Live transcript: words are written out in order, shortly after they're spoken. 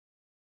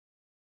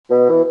What's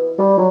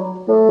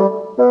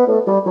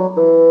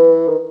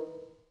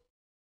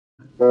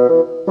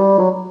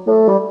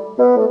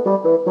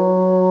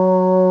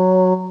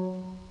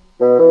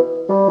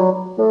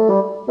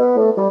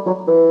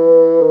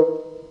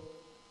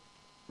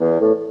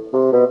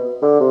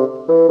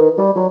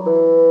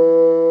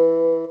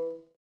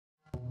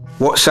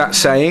that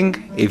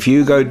saying? If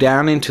you go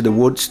down into the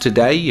woods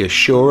today, you're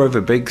sure of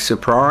a big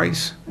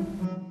surprise?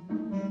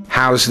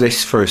 How's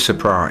this for a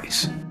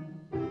surprise?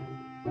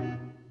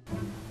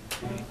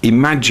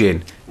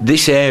 Imagine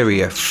this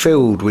area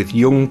filled with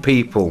young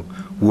people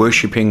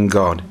worshipping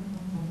God.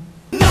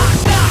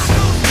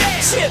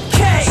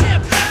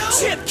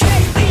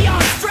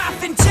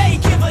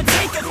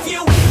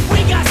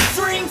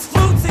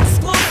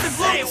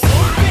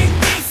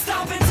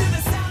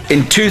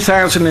 In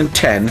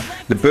 2010,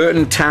 the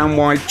Burton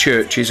town-wide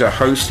churches are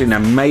hosting a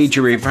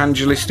major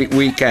evangelistic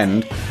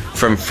weekend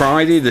from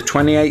Friday the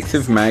 28th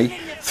of May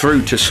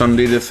through to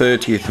Sunday the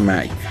 30th of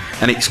May,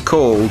 and it's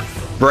called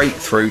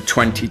Breakthrough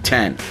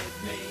 2010.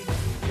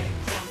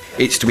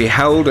 It's to be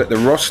held at the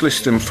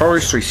Rossliston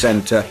Forestry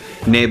Centre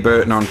near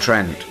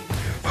Burton-on-Trent.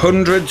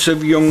 Hundreds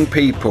of young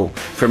people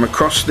from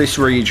across this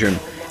region,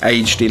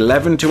 aged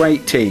 11 to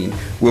 18,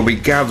 will be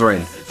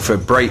gathering for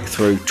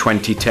Breakthrough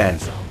 2010.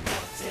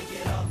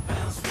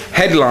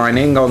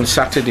 Headlining on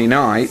Saturday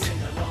night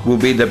will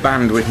be the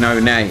Band with No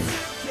Name,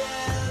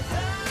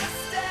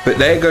 but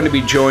they're going to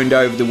be joined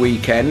over the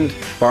weekend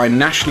by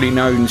nationally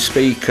known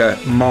speaker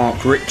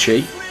Mark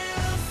Ritchie,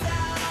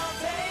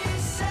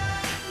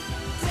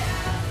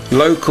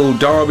 local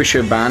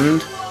Derbyshire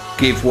band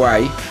Give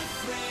Way,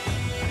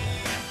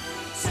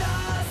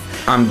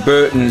 and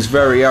Burton's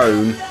very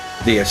own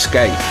The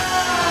Escape.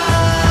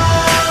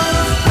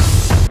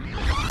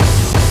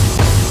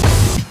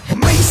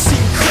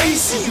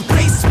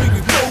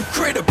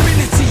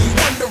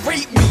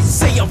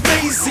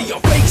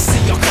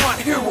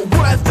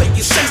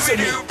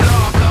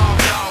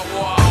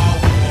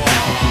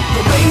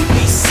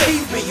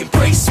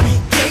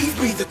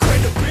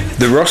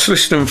 The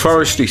Rossliston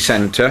Forestry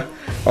Centre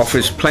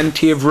offers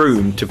plenty of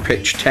room to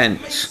pitch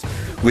tents,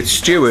 with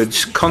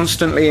stewards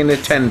constantly in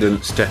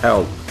attendance to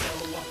help.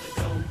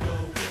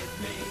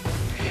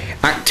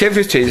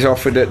 Activities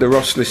offered at the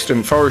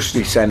Rossliston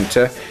Forestry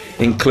Centre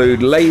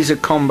include laser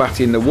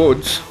combat in the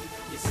woods,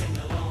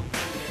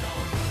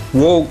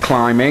 wall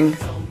climbing,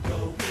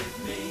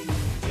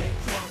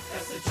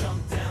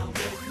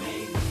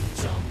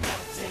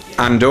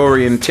 and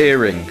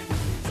orienteering.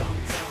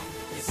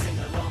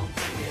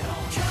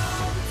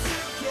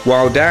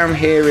 While down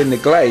here in the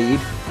glade,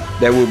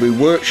 there will be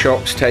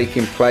workshops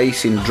taking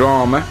place in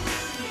drama,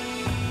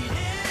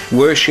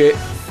 worship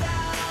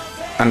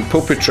and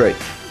puppetry.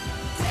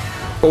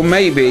 Or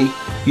maybe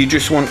you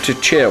just want to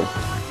chill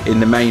in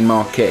the main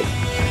marquee.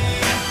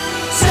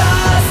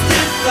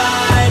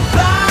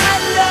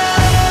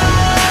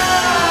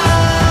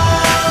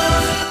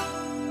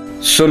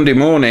 Sunday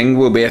morning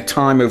will be a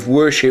time of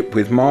worship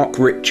with Mark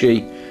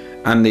Ritchie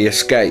and The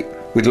Escape,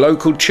 with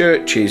local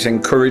churches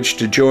encouraged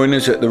to join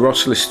us at the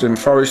Rossliston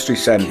Forestry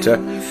Centre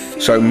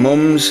so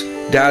mums,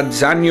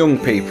 dads and young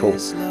people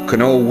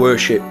can all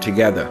worship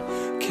together.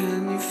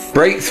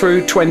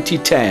 Breakthrough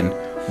 2010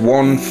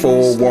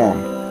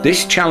 141.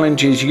 This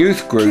challenges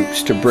youth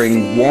groups to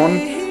bring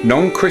one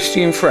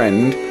non-Christian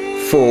friend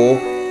for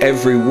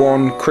every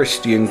one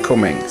Christian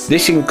coming.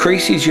 This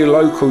increases your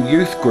local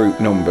youth group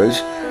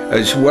numbers,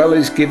 as well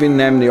as giving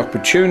them the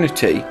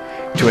opportunity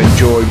to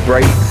enjoy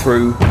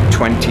Breakthrough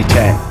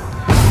 2010.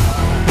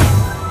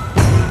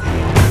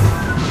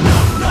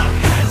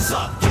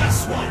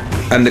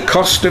 And the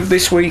cost of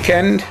this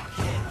weekend?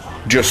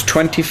 Just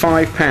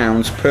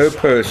 £25 per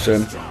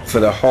person for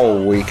the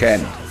whole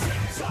weekend.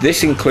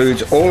 This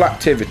includes all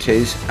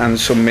activities and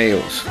some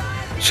meals.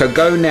 So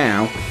go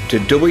now to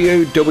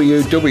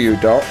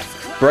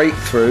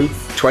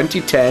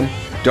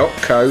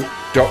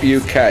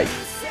www.breakthrough2010.co.uk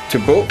to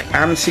book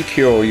and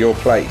secure your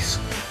place.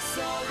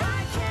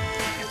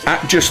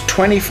 At just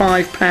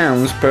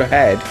 £25 per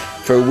head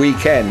for a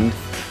weekend,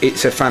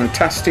 it's a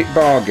fantastic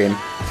bargain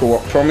for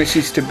what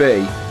promises to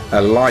be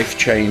a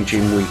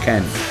life-changing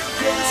weekend.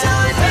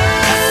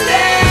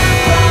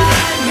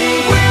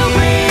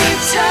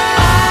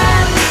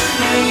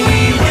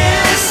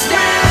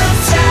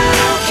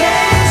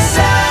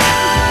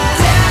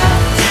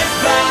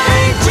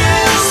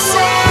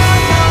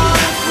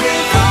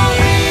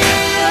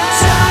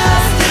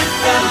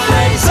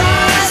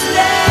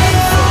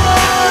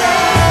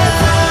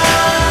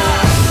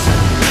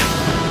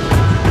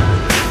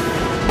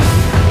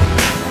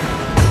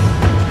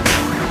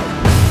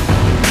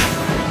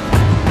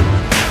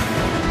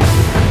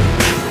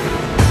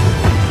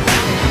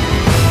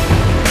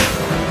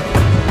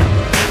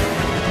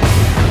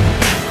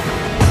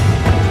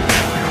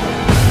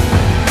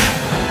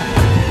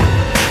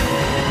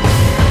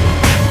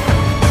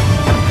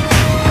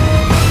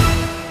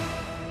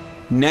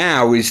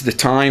 Now is the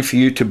time for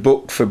you to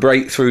book for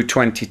Breakthrough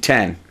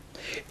 2010.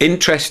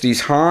 Interest is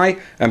high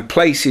and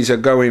places are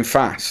going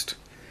fast.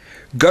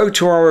 Go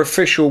to our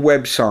official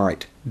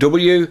website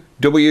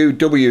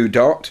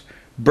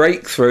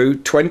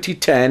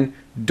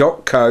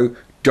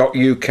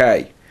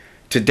www.breakthrough2010.co.uk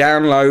to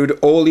download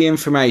all the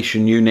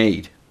information you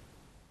need.